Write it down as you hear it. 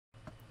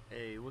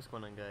Hey, what's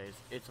going on, guys?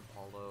 It's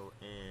Apollo,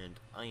 and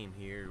I am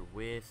here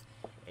with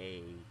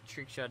a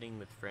trick shotting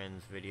with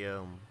friends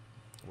video.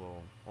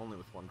 Well, only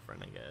with one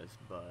friend, I guess,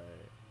 but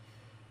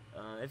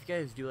if you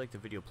guys do like the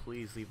video,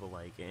 please leave a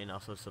like, and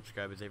also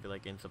subscribe if you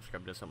like, and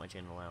subscribe to help my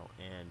channel out.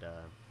 And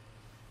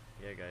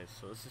yeah, guys,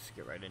 so let's just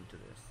get right into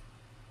this.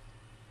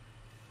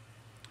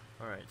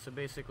 Alright, so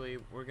basically,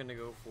 we're gonna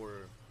go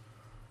for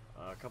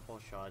a couple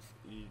of shots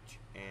each,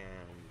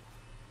 and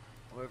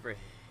whoever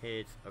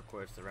hits, of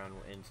course, the round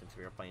will end since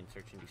we are playing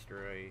Search and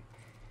Destroy.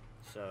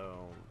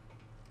 So,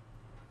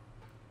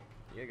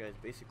 yeah, guys,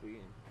 basically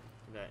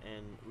that,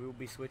 and we will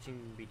be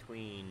switching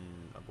between,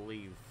 I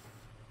believe,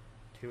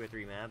 2 or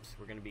 3 maps.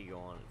 We're going to be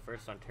going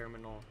first on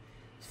Terminal,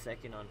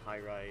 second on High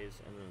Rise,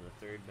 and then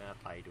the third map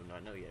I do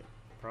not know yet.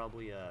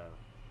 Probably, I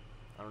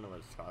don't know what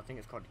it's called. I think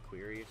it's called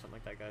Query or something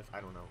like that, guys. I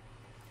don't know.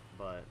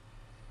 But,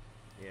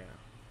 yeah.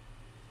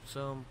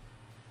 So,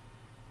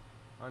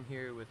 I'm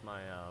here with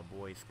my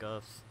boy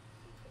Scuffs.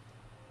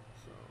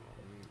 So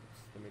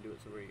let me do it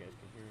so where you guys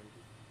can hear him.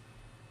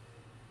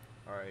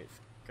 Alright,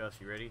 Scuffs,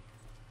 you ready?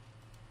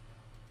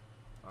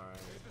 Alright.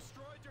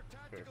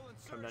 Here,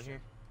 come down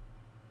here.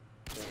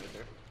 There, right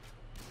there.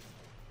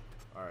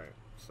 Alright,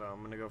 so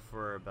I'm gonna go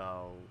for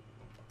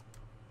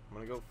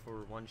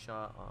one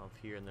shot off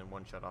here and then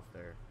one shot off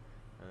there.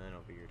 And then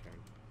it'll be your turn.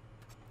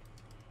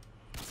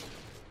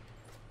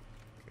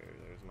 Okay,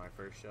 there's my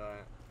first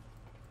shot.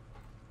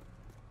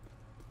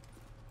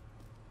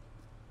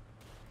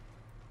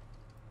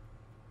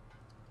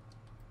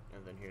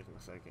 And then here's my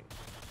second.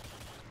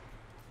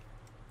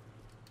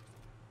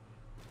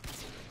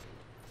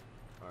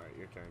 Alright,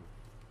 your turn.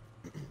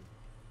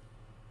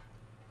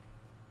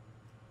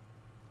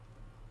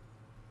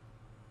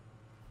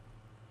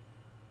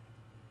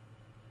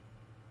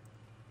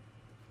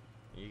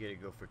 You gotta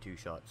go for 2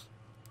 shots.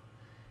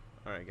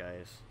 Alright,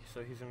 guys,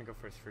 so he's gonna go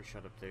for his first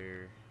shot up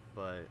there,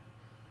 but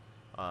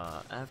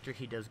after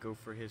he does go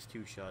for his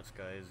 2 shots,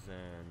 guys,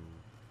 then,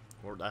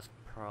 or that's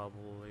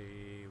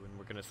probably when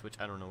we're gonna switch.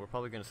 I don't know, we're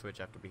probably gonna switch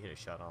after we hit a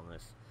shot on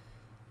this,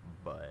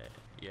 but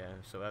yeah,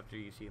 so after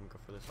you see him go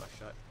for this last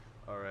shot.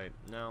 Alright,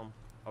 now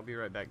I'll be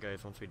right back,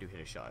 guys, once we do hit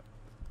a shot.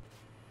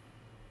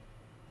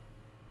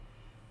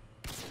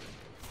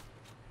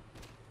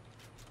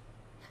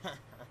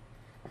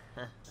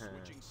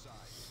 Switching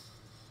sides.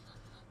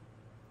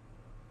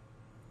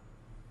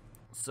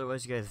 So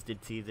as you guys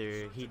did see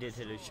there, he did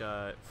hit a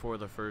shot for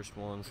the first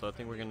one, so I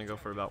think we're going to go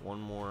for about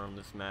one more on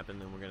this map, and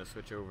then we're going to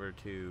switch over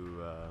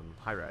to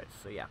High Rise,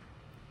 so yeah.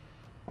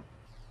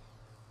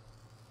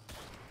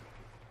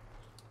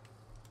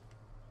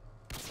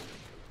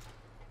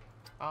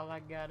 All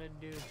I gotta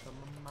do is put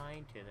my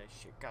mind to that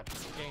shit, god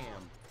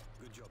damn.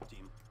 Good job,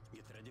 team.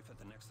 Get ready for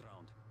the next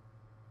round.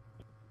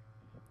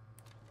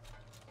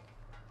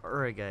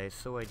 Alright, guys,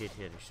 so I did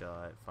hit a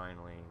shot,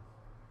 finally.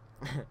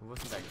 It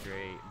wasn't that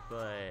great,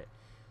 but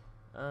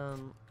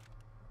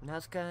now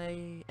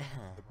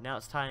now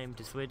it's time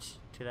to switch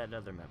to that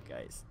other map,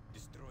 guys.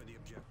 Destroy the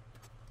objective.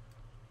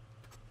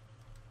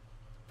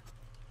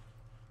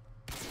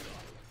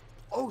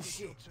 Oh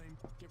shit! Team,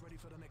 get ready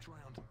for the next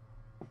round.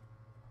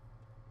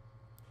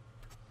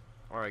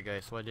 Alright,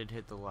 guys, so I did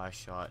hit the last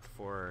shot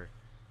for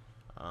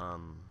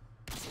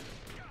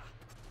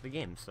the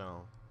game,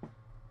 so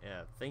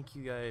yeah, thank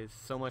you guys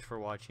so much for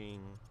watching,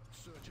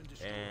 Search and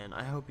destroy. and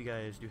I hope you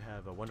guys do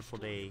have a wonderful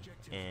day,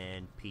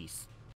 and peace.